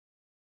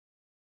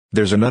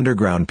There's an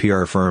underground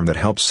PR firm that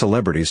helps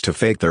celebrities to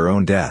fake their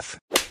own death.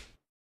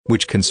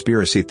 Which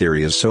conspiracy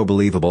theory is so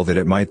believable that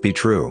it might be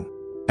true?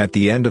 At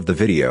the end of the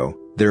video,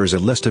 there is a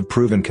list of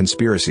proven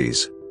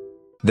conspiracies.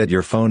 That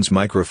your phone's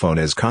microphone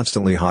is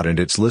constantly hot and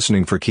it's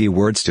listening for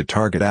keywords to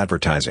target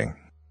advertising.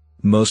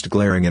 Most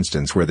glaring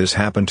instance where this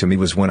happened to me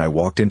was when I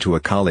walked into a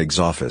colleague's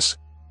office.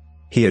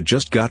 He had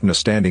just gotten a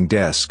standing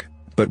desk,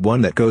 but one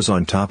that goes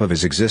on top of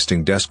his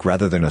existing desk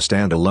rather than a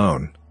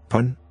standalone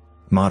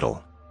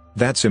model.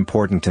 That's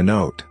important to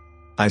note.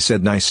 I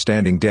said, "Nice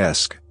standing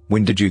desk,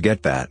 when did you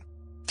get that?"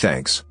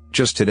 "Thanks,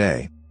 just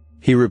today."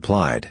 He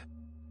replied.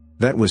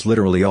 That was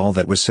literally all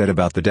that was said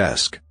about the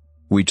desk.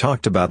 We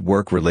talked about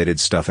work-related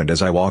stuff, and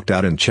as I walked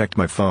out and checked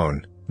my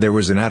phone, there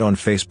was an ad on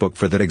Facebook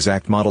for that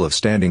exact model of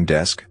standing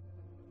desk.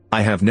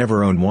 I have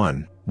never owned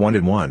one,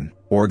 wanted one,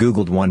 or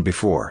Googled one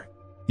before.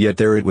 Yet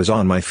there it was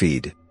on my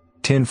feed.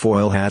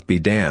 Tinfoil hat be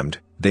damned,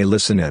 they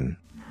listen in.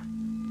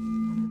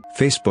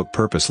 Facebook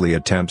purposely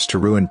attempts to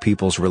ruin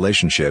people's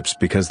relationships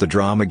because the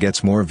drama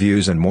gets more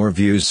views and more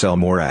views sell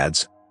more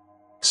ads.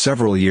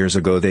 Several years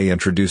ago they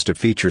introduced a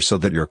feature so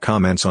that your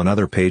comments on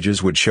other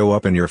pages would show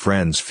up in your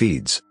friends'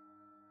 feeds.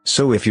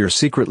 So if you're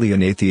secretly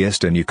an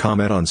atheist and you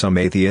comment on some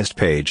atheist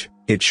page,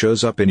 it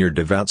shows up in your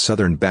devout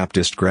Southern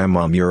Baptist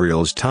Grandma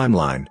Muriel's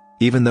timeline,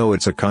 even though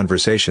it's a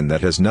conversation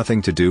that has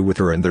nothing to do with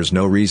her and there's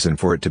no reason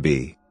for it to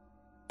be.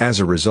 As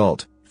a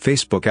result,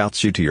 Facebook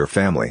outs you to your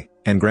family,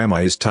 and Grandma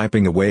is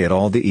typing away at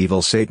all the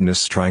evil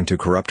Satanists trying to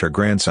corrupt her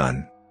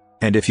grandson.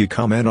 And if you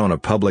comment on a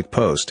public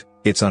post,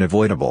 it's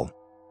unavoidable.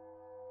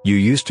 You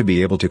used to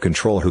be able to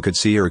control who could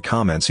see your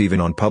comments even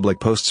on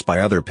public posts by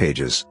other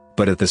pages,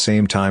 but at the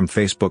same time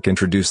Facebook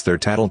introduced their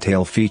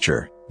tattletale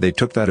feature, they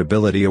took that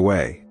ability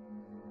away.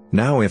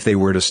 Now if they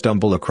were to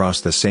stumble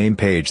across the same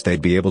page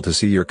they'd be able to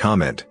see your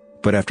comment,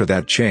 but after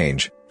that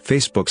change,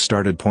 Facebook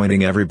started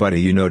pointing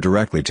everybody you know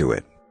directly to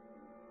it.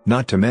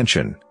 Not to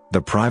mention,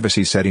 the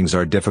privacy settings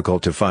are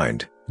difficult to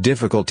find,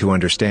 difficult to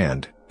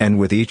understand, and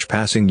with each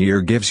passing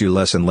year gives you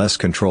less and less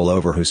control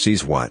over who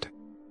sees what.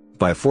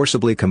 By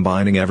forcibly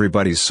combining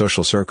everybody's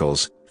social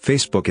circles,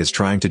 Facebook is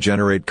trying to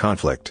generate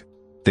conflict.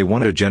 They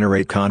want to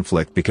generate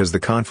conflict because the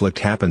conflict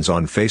happens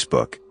on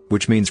Facebook,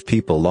 which means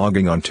people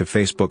logging onto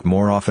Facebook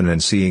more often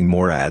and seeing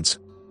more ads.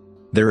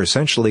 They're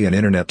essentially an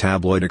internet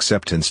tabloid,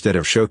 except instead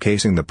of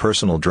showcasing the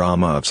personal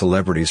drama of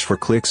celebrities for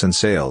clicks and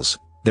sales,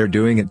 they're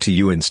doing it to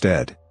you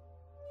instead.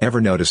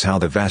 Ever notice how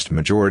the vast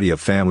majority of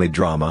family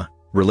drama,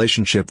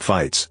 relationship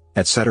fights,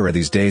 etc.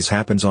 these days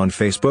happens on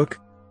Facebook?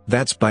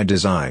 That's by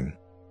design.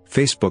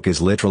 Facebook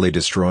is literally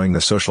destroying the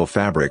social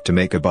fabric to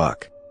make a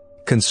buck.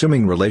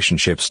 Consuming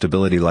relationship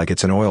stability like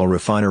it's an oil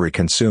refinery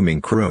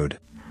consuming crude.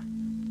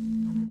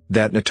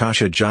 That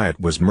Natasha Jayat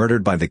was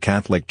murdered by the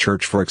Catholic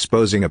Church for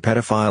exposing a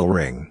pedophile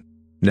ring.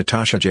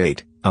 Natasha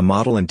Jayat, a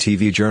model and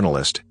TV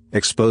journalist,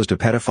 exposed a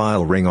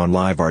pedophile ring on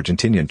live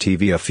Argentinian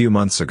TV a few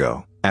months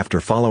ago, after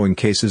following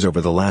cases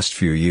over the last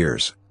few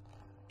years.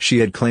 She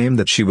had claimed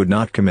that she would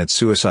not commit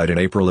suicide in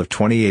April of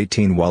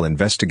 2018 while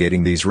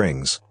investigating these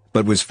rings,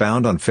 but was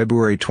found on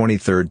February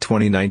 23,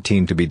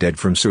 2019 to be dead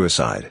from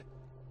suicide.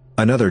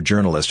 Another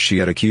journalist she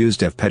had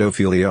accused of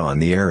pedophilia on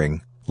the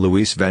airing,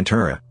 Luis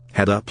Ventura,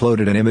 had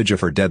uploaded an image of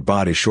her dead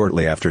body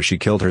shortly after she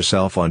killed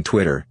herself on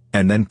Twitter,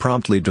 and then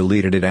promptly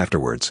deleted it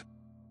afterwards.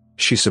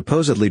 She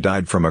supposedly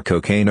died from a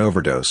cocaine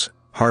overdose,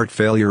 heart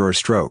failure or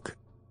stroke.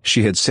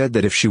 She had said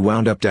that if she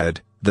wound up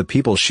dead, the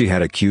people she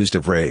had accused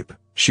of rape,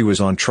 she was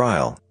on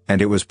trial,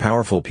 and it was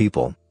powerful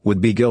people,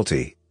 would be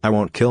guilty. "I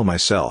won't kill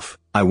myself,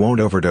 I won't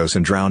overdose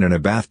and drown in a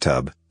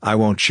bathtub, I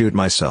won't shoot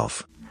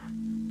myself."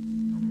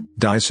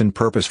 Dyson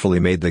purposefully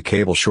made the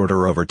cable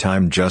shorter over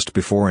time just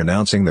before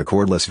announcing the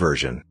cordless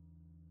version.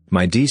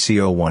 My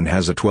DC-01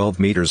 has a 12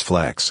 meters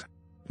flex.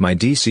 My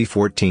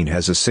DC-14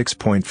 has a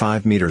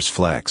 6.5 meters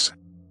flex.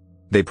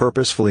 They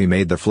purposefully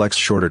made the flex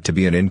shorter to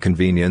be an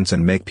inconvenience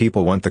and make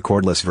people want the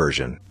cordless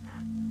version.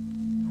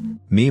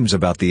 Memes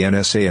about the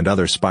NSA and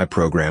other spy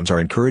programs are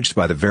encouraged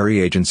by the very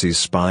agencies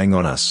spying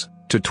on us,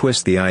 to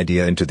twist the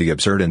idea into the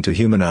absurd and to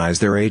humanize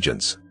their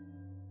agents.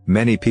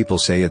 Many people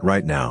say it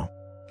right now.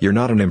 You're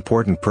not an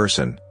important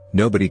person,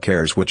 nobody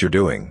cares what you're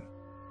doing.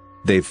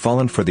 They've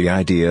fallen for the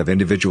idea of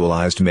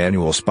individualized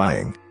manual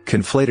spying,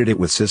 conflated it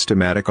with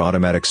systematic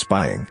automatic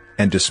spying,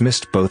 and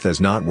dismissed both as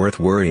not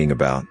worth worrying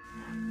about.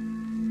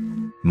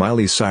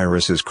 Miley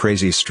Cyrus's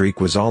crazy streak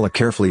was all a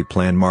carefully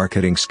planned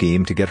marketing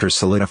scheme to get her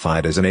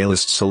solidified as an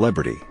A-list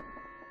celebrity.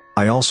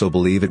 I also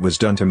believe it was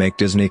done to make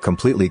Disney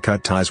completely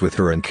cut ties with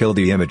her and kill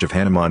the image of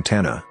Hannah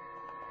Montana.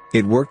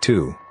 It worked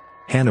too.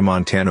 Hannah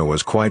Montana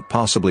was quite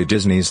possibly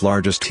Disney's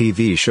largest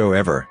TV show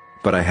ever,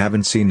 but I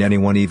haven't seen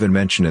anyone even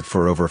mention it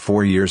for over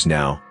 4 years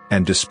now,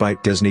 and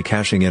despite Disney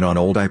cashing in on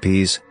old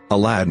IPs,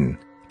 Aladdin,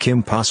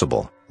 Kim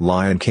Possible,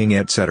 Lion King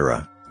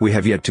etc., we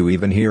have yet to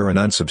even hear an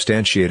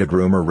unsubstantiated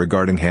rumor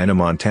regarding Hannah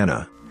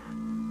Montana.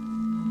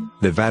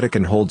 The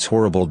Vatican holds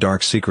horrible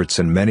dark secrets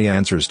and many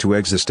answers to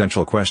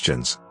existential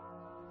questions.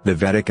 The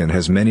Vatican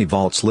has many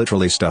vaults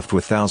literally stuffed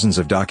with thousands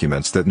of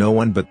documents that no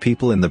one but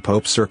people in the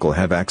Pope's circle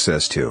have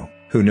access to.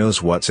 Who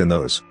knows what's in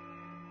those?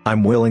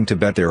 I'm willing to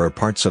bet there are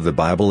parts of the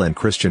Bible and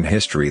Christian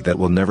history that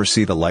will never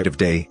see the light of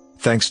day,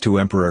 thanks to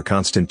Emperor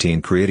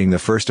Constantine creating the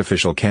first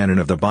official canon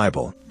of the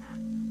Bible.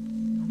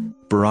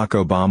 Barack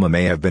Obama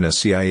may have been a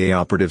CIA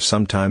operative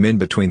sometime in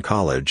between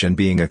college and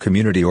being a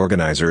community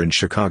organizer in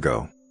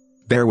Chicago.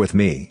 Bear with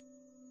me.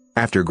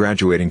 After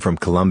graduating from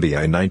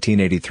Columbia in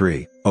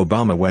 1983,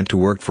 Obama went to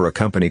work for a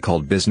company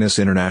called Business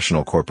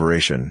International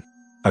Corporation,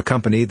 a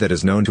company that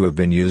is known to have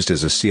been used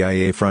as a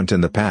CIA front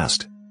in the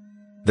past.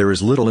 There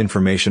is little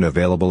information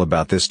available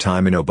about this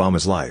time in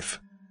Obama's life.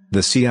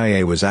 The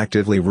CIA was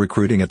actively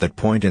recruiting at that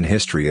point in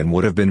history and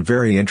would have been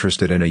very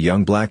interested in a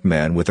young black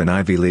man with an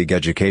Ivy League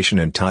education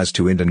and ties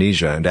to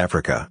Indonesia and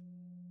Africa.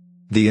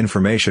 The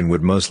information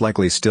would most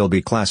likely still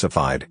be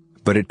classified,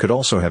 but it could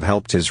also have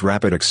helped his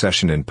rapid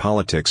accession in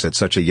politics at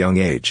such a young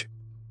age.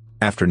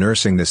 After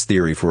nursing this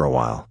theory for a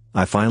while,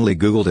 I finally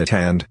Googled it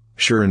and,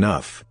 sure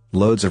enough,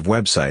 loads of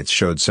websites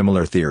showed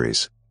similar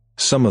theories.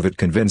 Some of it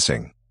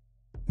convincing.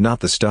 Not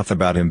the stuff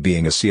about him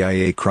being a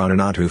CIA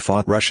chrononaut who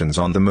fought Russians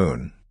on the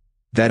moon.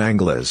 That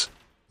angle is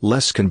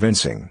less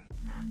convincing.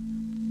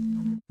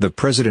 The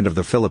president of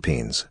the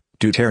Philippines,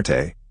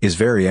 Duterte, is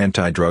very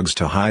anti-drugs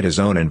to hide his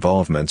own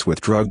involvements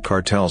with drug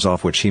cartels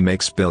off which he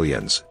makes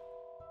billions.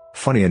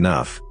 Funny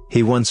enough,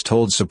 he once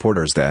told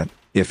supporters that,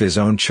 if his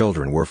own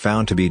children were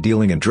found to be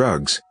dealing in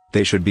drugs,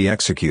 they should be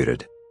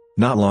executed.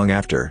 Not long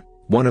after,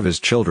 one of his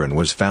children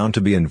was found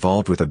to be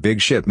involved with a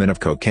big shipment of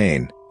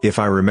cocaine, if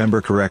I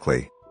remember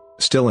correctly.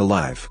 Still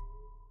alive.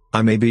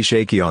 I may be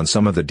shaky on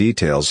some of the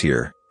details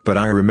here, but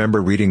I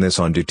remember reading this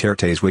on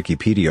Duterte's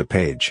Wikipedia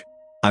page.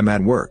 I'm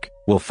at work,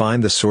 we'll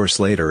find the source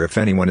later if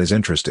anyone is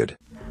interested.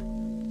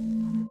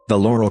 The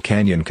Laurel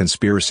Canyon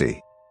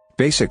Conspiracy.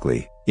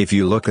 Basically, if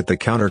you look at the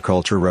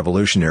counterculture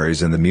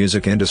revolutionaries in the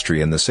music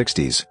industry in the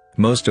 60s,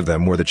 most of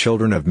them were the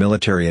children of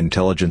military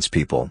intelligence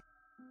people.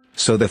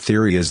 So the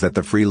theory is that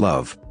the free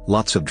love,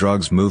 lots of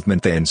drugs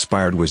movement they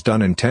inspired was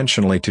done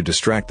intentionally to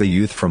distract the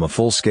youth from a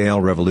full-scale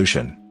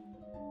revolution.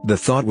 The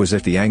thought was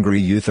if the angry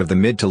youth of the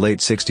mid to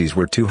late 60s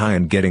were too high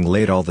and getting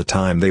laid all the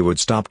time, they would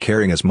stop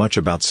caring as much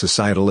about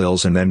societal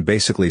ills and then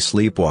basically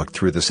sleepwalk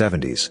through the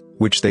 70s,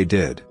 which they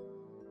did.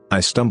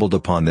 I stumbled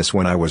upon this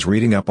when I was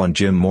reading up on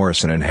Jim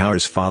Morrison and how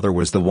his father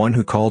was the one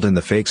who called in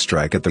the fake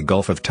strike at the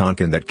Gulf of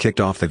Tonkin that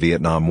kicked off the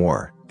Vietnam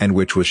War, and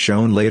which was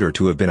shown later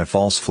to have been a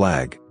false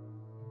flag.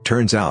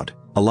 Turns out,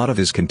 a lot of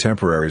his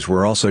contemporaries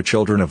were also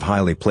children of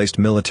highly placed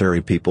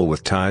military people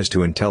with ties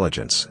to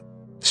intelligence.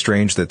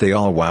 Strange that they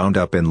all wound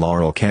up in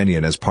Laurel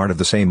Canyon as part of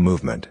the same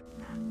movement.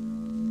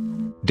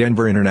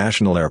 Denver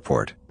International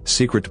Airport,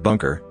 secret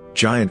bunker,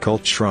 giant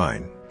cult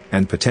shrine,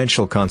 and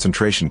potential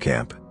concentration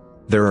camp.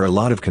 There are a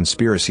lot of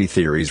conspiracy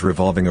theories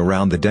revolving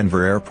around the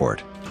Denver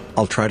airport.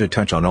 I'll try to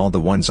touch on all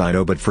the ones I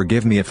know, but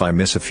forgive me if I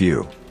miss a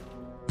few.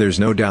 There's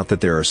no doubt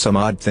that there are some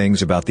odd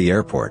things about the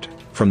airport,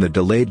 from the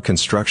delayed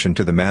construction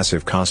to the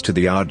massive cost to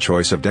the odd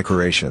choice of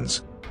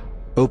decorations.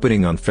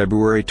 Opening on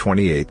February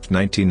 28,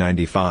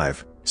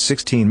 1995,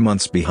 16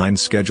 months behind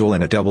schedule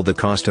and at double the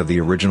cost of the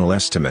original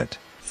estimate,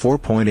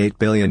 $4.8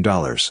 billion,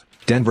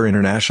 Denver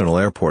International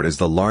Airport is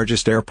the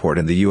largest airport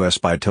in the U.S.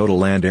 by total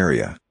land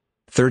area.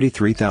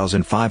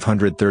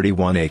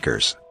 33,531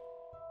 acres.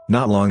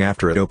 Not long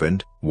after it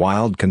opened,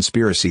 wild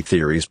conspiracy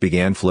theories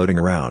began floating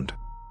around.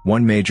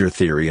 One major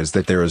theory is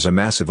that there is a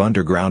massive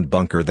underground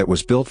bunker that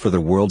was built for the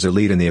world's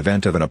elite in the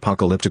event of an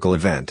apocalyptical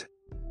event.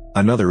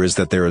 Another is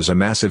that there is a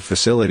massive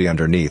facility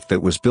underneath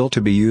that was built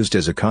to be used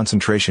as a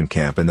concentration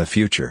camp in the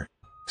future.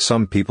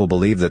 Some people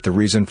believe that the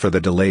reason for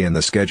the delay in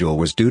the schedule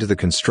was due to the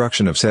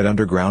construction of said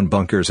underground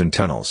bunkers and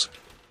tunnels.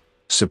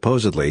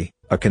 Supposedly,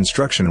 a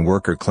construction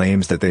worker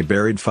claims that they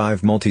buried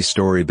 5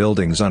 multi-story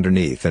buildings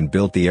underneath and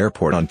built the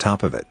airport on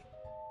top of it.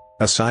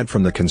 Aside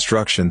from the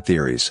construction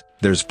theories,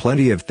 there's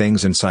plenty of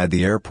things inside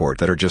the airport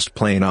that are just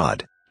plain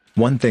odd.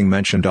 One thing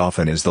mentioned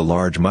often is the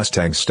large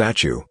Mustang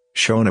statue,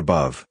 shown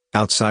above,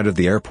 outside of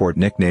the airport,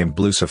 nicknamed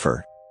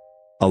Blucifer.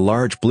 A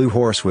large blue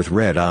horse with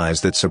red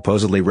eyes that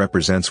supposedly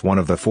represents one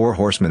of the 4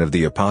 horsemen of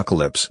the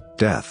apocalypse,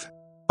 death.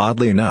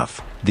 Oddly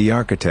enough, the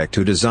architect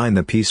who designed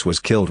the piece was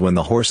killed when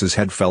the horse's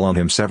head fell on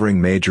him,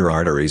 severing major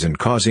arteries and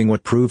causing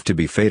what proved to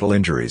be fatal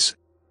injuries.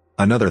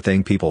 Another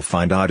thing people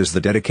find odd is the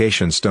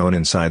dedication stone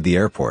inside the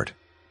airport.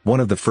 One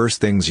of the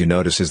first things you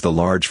notice is the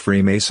large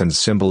Freemasons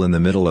symbol in the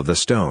middle of the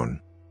stone.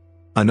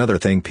 Another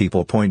thing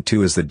people point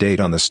to is the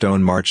date on the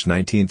stone, March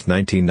 19,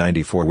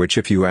 1994, which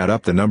if you add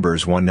up the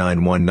numbers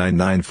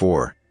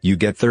 191994, you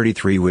get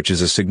 33, which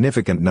is a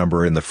significant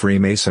number in the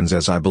Freemasons,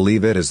 as I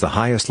believe it is the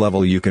highest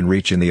level you can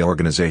reach in the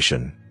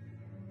organization.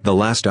 The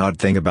last odd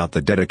thing about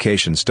the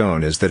dedication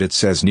stone is that it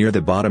says near the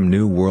bottom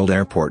New World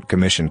Airport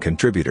Commission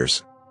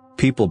contributors.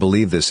 People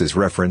believe this is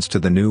reference to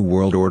the New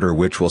World Order,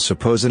 which will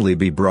supposedly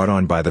be brought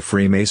on by the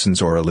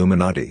Freemasons or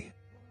Illuminati.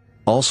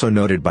 Also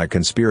noted by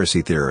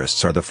conspiracy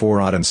theorists are the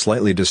 4 odd and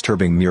slightly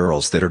disturbing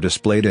murals that are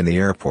displayed in the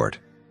airport.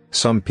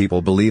 Some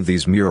people believe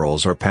these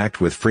murals are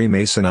packed with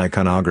Freemason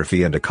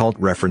iconography and occult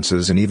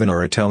references and even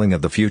are a telling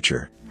of the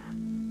future.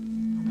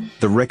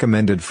 The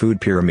recommended food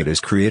pyramid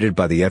is created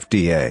by the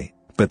FDA,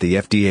 But the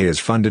FDA is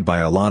funded by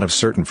a lot of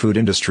certain food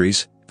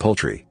industries,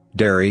 poultry,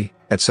 dairy,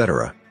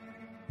 etc.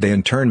 They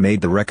in turn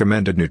made the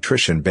recommended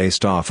nutrition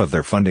based off of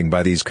their funding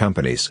by these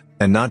companies,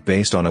 and not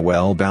based on a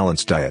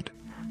well-balanced diet.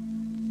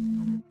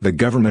 The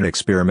government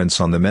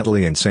experiments on the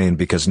mentally insane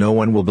because no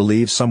one will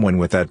believe someone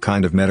with that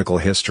kind of medical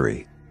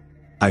history.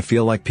 I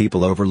feel like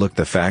people overlook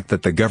the fact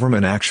that the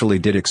government actually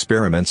did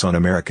experiments on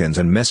Americans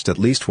and messed at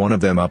least one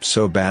of them up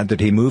so bad that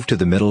he moved to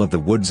the middle of the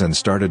woods and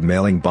started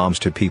mailing bombs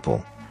to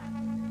people.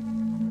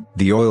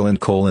 The oil and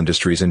coal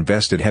industries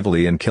invested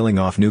heavily in killing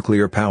off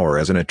nuclear power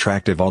as an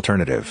attractive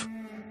alternative.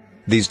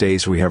 These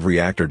days we have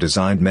reactor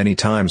designed many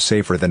times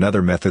safer than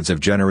other methods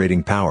of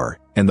generating power,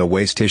 and the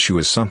waste issue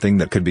is something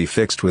that could be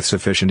fixed with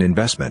sufficient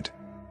investment.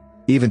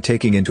 Even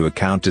taking into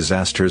account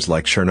disasters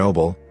like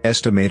Chernobyl,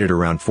 estimated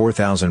around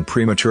 4,000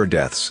 premature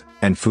deaths,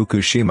 and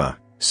Fukushima,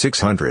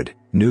 600,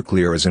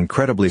 nuclear is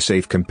incredibly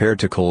safe compared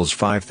to coal's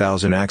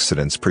 5,000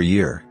 accidents per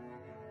year.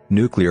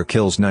 Nuclear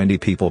kills 90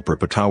 people per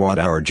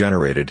petawatt-hour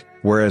generated,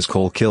 whereas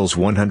coal kills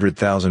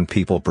 100,000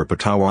 people per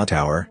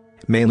petawatt-hour,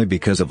 mainly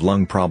because of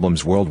lung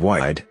problems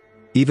worldwide.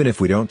 Even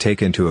if we don't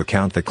take into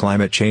account the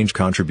climate change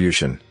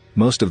contribution,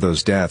 most of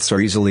those deaths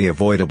are easily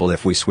avoidable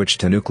if we switch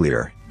to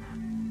nuclear.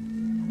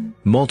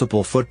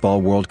 Multiple football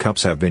World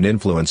Cups have been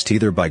influenced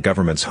either by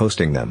governments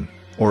hosting them,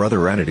 or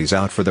other entities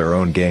out for their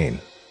own gain.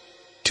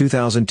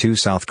 2002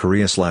 South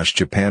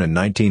Korea/Japan and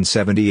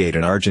 1978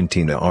 and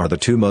Argentina are the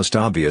two most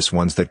obvious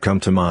ones that come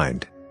to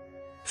mind.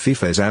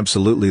 FIFA is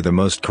absolutely the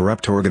most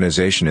corrupt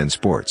organization in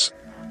sports.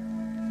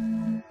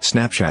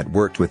 Snapchat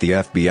worked with the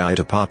FBI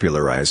to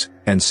popularize,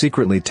 and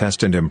secretly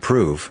test and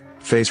improve,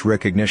 face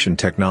recognition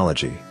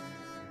technology.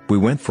 We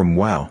went from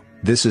 "wow,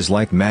 this is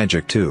like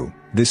magic" to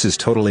 "this is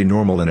totally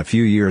normal" in a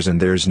few years, and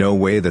there's no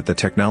way that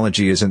the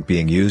technology isn't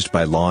being used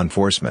by law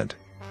enforcement.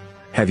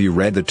 Have you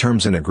read the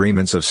terms and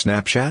agreements of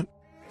Snapchat?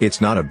 It's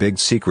not a big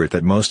secret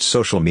that most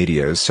social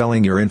media is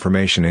selling your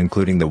information,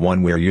 including the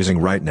one we're using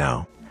right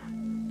now.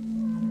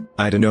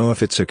 I don't know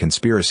if it's a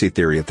conspiracy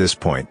theory at this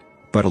point,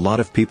 but a lot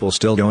of people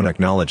still don't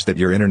acknowledge that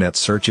your internet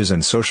searches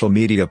and social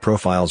media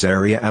profiles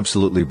are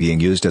absolutely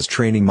being used as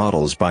training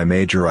models by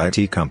major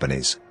IT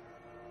companies.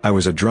 I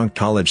was a drunk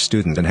college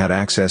student and had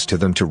access to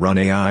them to run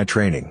AI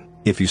training.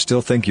 If you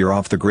still think you're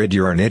off the grid,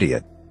 you're an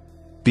idiot.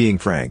 Being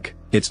frank,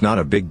 it's not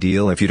a big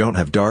deal if you don't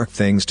have dark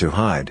things to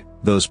hide.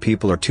 Those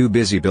people are too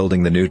busy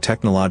building the new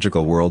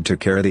technological world to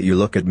care that you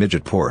look at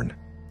midget porn.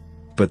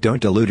 But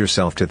don't delude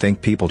yourself to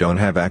think people don't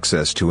have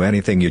access to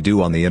anything you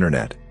do on the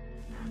internet.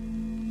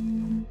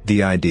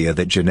 The idea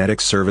that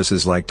genetic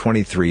services like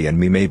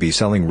 23andMe may be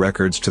selling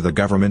records to the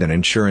government and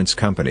insurance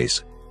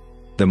companies.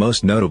 The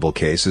most notable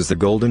case is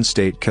the Golden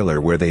State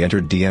Killer, where they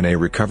entered DNA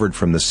recovered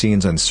from the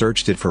scenes and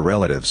searched it for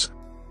relatives.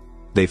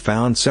 They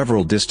found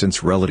several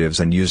distant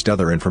relatives and used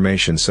other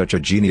information such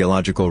as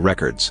genealogical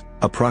records,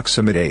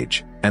 approximate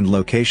age, and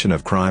location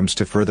of crimes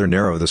to further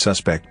narrow the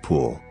suspect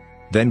pool.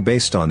 Then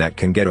based on that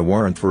can get a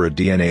warrant for a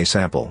DNA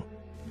sample.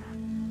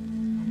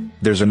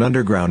 There's an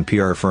underground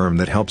PR firm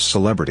that helps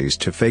celebrities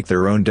to fake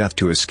their own death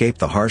to escape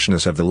the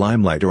harshness of the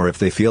limelight, or if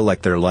they feel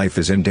like their life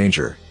is in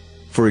danger.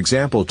 For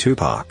example,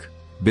 Tupac,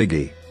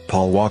 Biggie,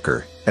 Paul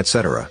Walker,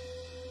 etc.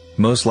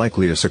 Most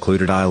likely a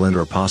secluded island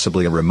or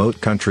possibly a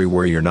remote country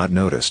where you're not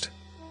noticed.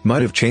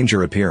 Might have changed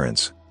your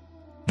appearance.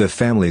 The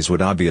families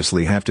would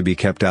obviously have to be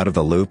kept out of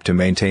the loop to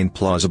maintain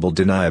plausible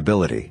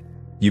deniability.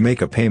 You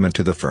make a payment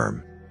to the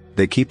firm.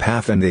 They keep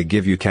half and they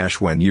give you cash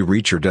when you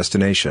reach your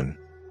destination.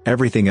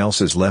 Everything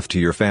else is left to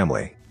your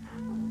family.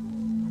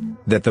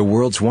 That the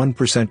world's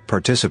 1%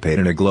 participate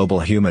in a global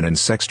human and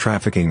sex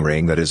trafficking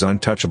ring that is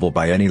untouchable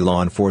by any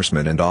law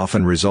enforcement and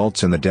often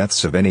results in the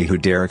deaths of any who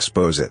dare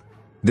expose it.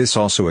 This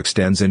also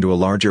extends into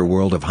a larger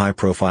world of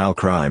high-profile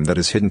crime that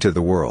is hidden to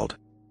the world.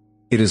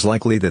 It is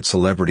likely that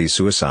celebrity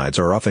suicides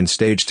are often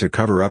staged to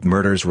cover up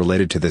murders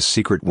related to this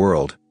secret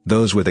world.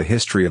 Those with a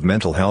history of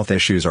mental health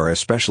issues are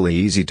especially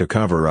easy to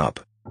cover up.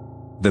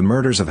 The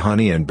murders of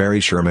Honey and Barry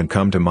Sherman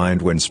come to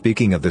mind when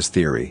speaking of this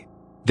theory.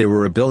 They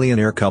were a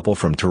billionaire couple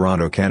from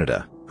Toronto,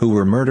 Canada, who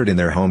were murdered in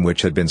their home,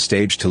 which had been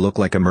staged to look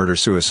like a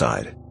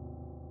murder-suicide.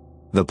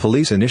 The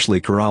police initially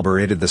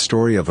corroborated the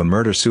story of a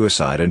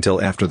murder-suicide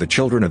until after the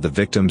children of the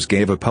victims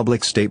gave a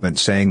public statement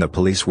saying the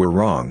police were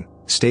wrong,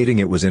 stating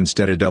it was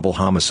instead a double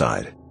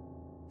homicide.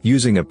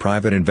 Using a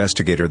private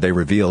investigator, they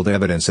revealed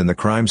evidence in the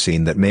crime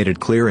scene that made it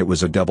clear it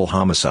was a double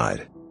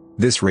homicide.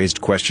 This raised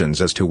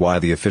questions as to why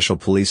the official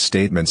police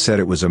statement said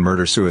it was a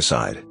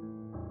murder-suicide.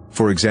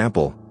 For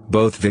example,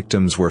 both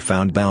victims were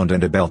found bound,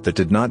 and a belt that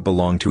did not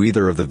belong to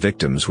either of the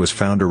victims was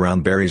found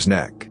around Barry's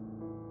neck.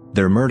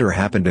 Their murder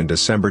happened in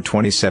December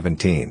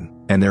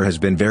 2017, and there has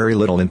been very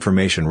little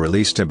information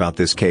released about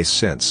this case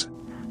since.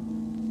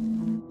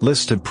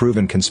 List of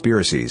proven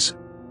conspiracies.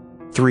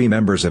 3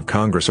 members of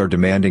Congress are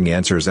demanding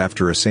answers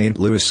after a St.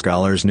 Louis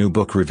scholar's new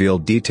book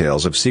revealed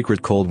details of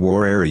secret Cold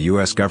War-era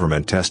U.S.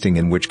 government testing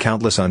in which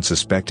countless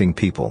unsuspecting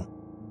people,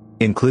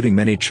 including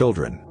many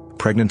children,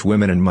 pregnant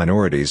women and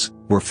minorities,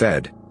 were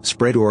fed,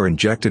 sprayed or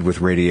injected with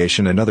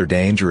radiation and other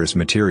dangerous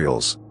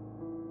materials.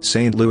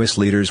 St. Louis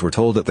leaders were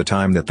told at the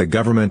time that the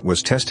government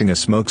was testing a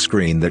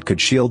smokescreen that could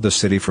shield the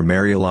city from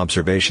aerial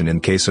observation in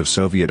case of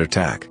Soviet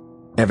attack.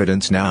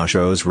 Evidence now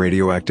shows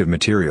radioactive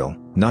material,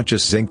 not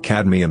just zinc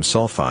cadmium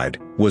sulfide,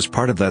 was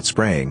part of that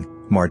spraying,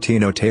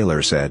 Martino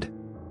Taylor said.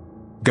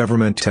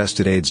 Government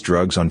tested AIDS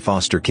drugs on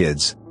foster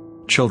kids.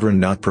 Children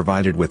not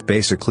provided with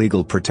basic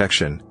legal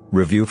protection,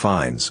 review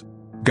finds.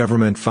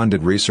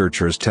 Government-funded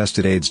researchers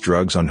tested AIDS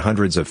drugs on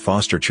hundreds of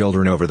foster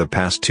children over the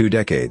past 2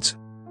 decades.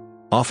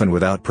 Often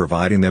without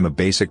providing them a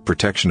basic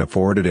protection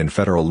afforded in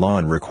federal law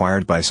and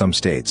required by some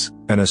states,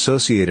 an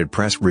Associated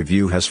Press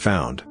review has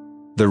found.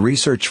 The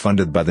research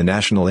funded by the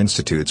National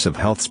Institutes of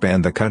Health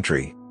spanned the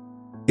country.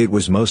 It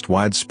was most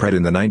widespread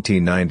in the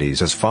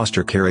 1990s as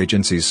foster care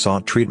agencies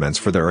sought treatments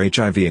for their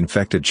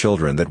HIV-infected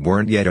children that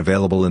weren't yet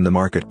available in the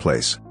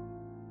marketplace.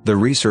 The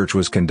research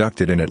was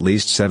conducted in at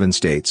least 7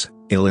 states,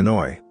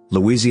 Illinois,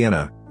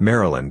 Louisiana,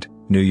 Maryland,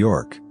 New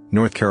York,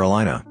 North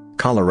Carolina,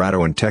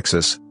 Colorado and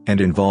Texas,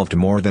 and involved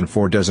more than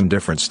 4 dozen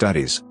different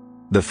studies.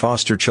 The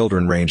foster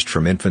children ranged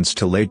from infants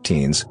to late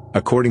teens,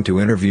 according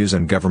to interviews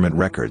and government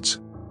records.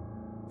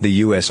 The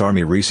U.S.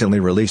 Army recently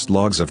released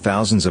logs of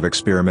thousands of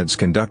experiments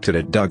conducted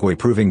at Dugway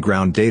Proving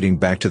Ground dating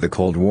back to the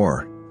Cold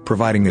War,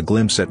 providing a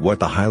glimpse at what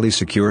the highly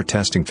secure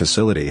testing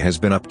facility has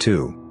been up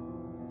to.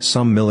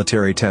 Some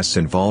military tests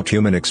involved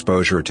human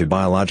exposure to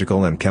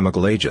biological and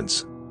chemical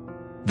agents.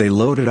 They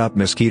loaded up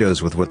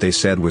mosquitoes with what they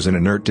said was an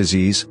inert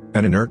disease,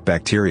 an inert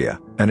bacteria,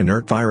 an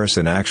inert virus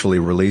and actually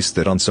released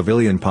that on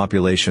civilian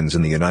populations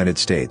in the United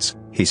States,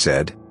 he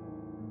said.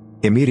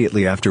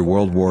 Immediately after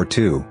World War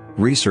II,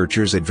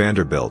 researchers at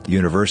Vanderbilt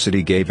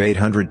University gave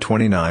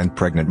 829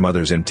 pregnant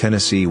mothers in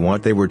Tennessee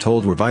what they were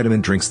told were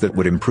vitamin drinks that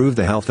would improve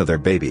the health of their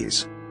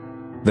babies.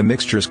 The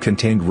mixtures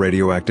contained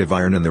radioactive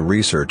iron and the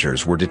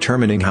researchers were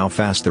determining how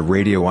fast the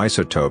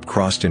radioisotope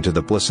crossed into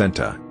the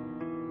placenta.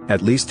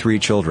 At least 3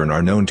 children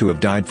are known to have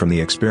died from the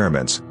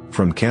experiments,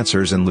 from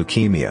cancers and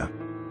leukemia.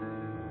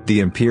 The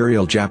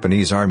Imperial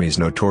Japanese Army's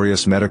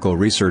notorious medical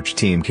research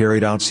team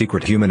carried out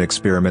secret human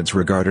experiments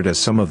regarded as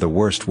some of the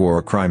worst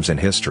war crimes in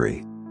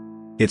history.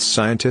 Its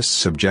scientists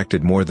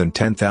subjected more than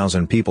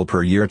 10,000 people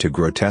per year to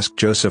grotesque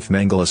Joseph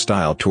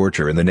Mengele-style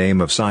torture in the name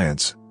of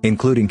science,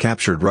 including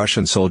captured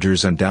Russian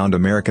soldiers and downed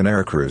American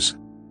aircrews.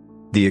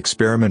 The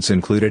experiments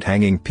included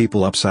hanging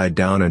people upside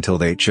down until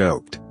they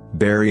choked,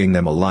 burying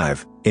them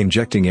alive,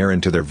 injecting air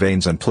into their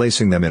veins and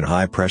placing them in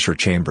high-pressure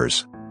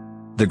chambers.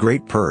 The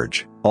Great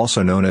Purge,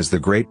 also known as the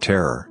Great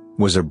Terror,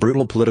 was a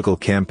brutal political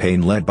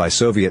campaign led by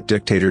Soviet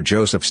dictator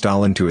Joseph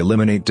Stalin to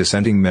eliminate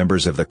dissenting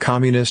members of the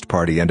Communist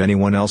Party and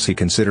anyone else he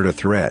considered a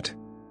threat.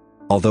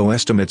 Although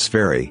estimates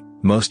vary,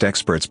 most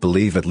experts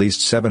believe at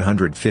least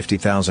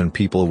 750,000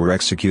 people were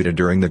executed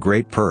during the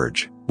Great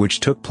Purge,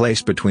 which took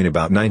place between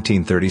about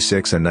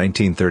 1936 and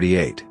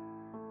 1938.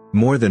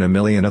 More than 1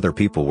 million other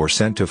people were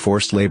sent to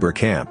forced labor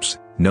camps,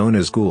 known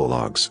as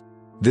gulags.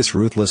 This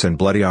ruthless and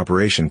bloody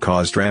operation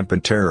caused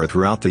rampant terror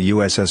throughout the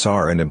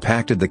USSR and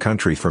impacted the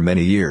country for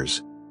many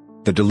years.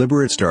 The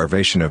deliberate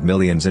starvation of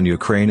millions in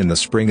Ukraine in the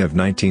spring of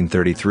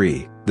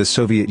 1933, the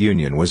Soviet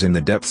Union was in the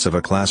depths of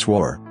a class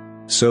war.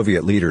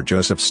 Soviet leader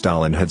Joseph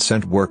Stalin had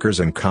sent workers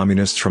and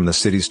communists from the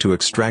cities to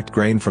extract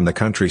grain from the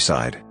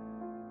countryside.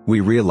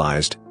 We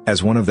realized,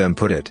 as one of them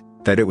put it,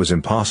 that it was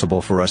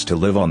impossible for us to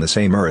live on the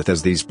same earth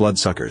as these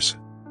bloodsuckers.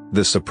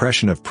 The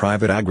suppression of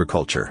private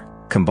agriculture,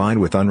 combined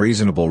with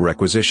unreasonable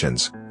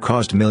requisitions,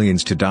 caused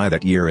millions to die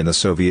that year in the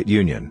Soviet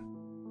Union.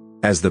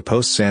 As the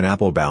Post-San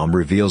Applebaum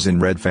reveals in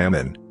Red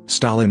Famine,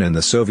 Stalin and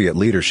the Soviet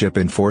leadership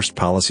enforced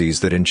policies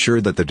that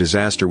ensured that the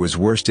disaster was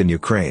worst in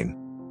Ukraine.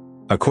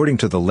 According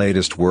to the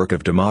latest work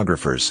of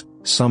demographers,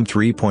 some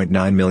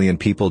 3.9 million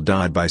people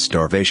died by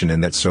starvation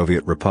in that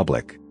Soviet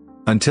republic.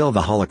 Until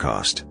the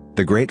Holocaust,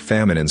 the Great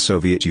Famine in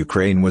Soviet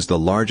Ukraine was the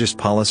largest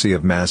policy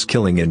of mass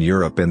killing in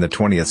Europe in the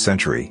 20th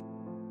century.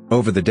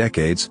 Over the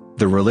decades,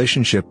 the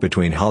relationship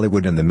between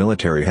Hollywood and the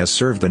military has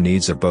served the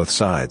needs of both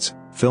sides.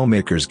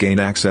 Filmmakers gain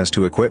access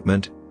to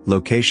equipment,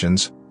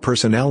 locations,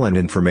 personnel and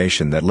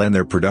information that lend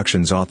their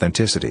productions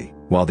authenticity,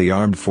 while the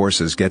armed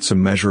forces get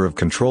some measure of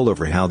control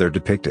over how they're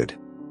depicted.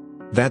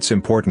 That's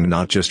important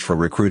not just for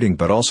recruiting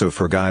but also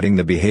for guiding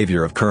the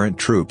behavior of current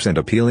troops and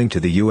appealing to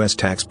the U.S.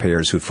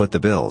 taxpayers who foot the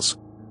bills.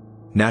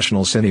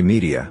 National Cine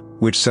Media,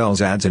 which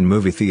sells ads in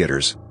movie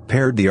theaters,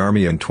 paired the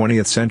Army and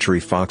 20th Century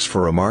Fox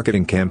for a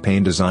marketing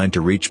campaign designed to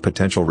reach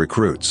potential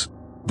recruits.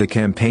 The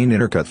campaign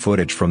intercut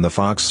footage from the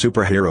Fox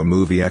superhero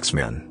movie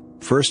X-Men: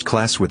 First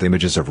Class with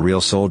images of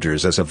real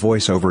soldiers as a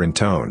voice-over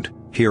intoned,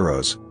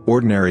 heroes,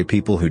 ordinary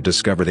people who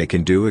discover they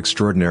can do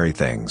extraordinary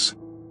things.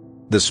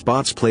 The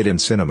spots played in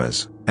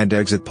cinemas, and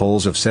exit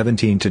polls of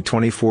 17 to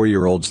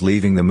 24-year-olds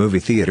leaving the movie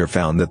theater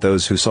found that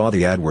those who saw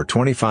the ad were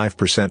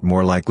 25%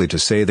 more likely to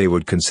say they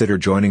would consider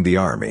joining the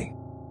Army.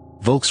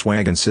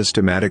 Volkswagen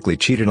systematically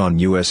cheated on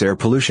U.S. air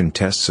pollution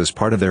tests as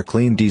part of their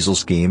clean diesel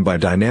scheme by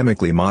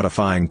dynamically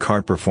modifying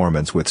car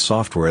performance with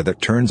software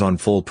that turns on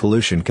full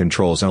pollution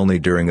controls only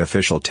during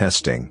official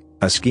testing,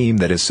 a scheme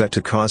that is set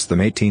to cost them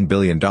 $18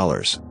 billion.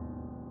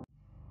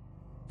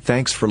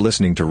 Thanks for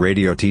listening to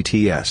Radio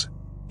TTS.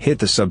 Hit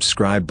the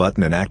subscribe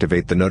button and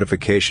activate the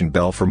notification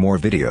bell for more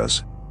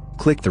videos.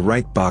 Click the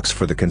right box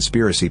for the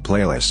conspiracy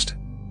playlist.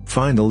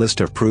 Find a list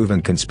of proven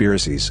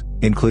conspiracies,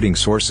 including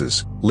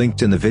sources,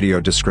 linked in the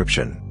video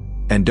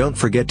description. And don't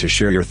forget to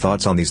share your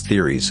thoughts on these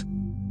theories.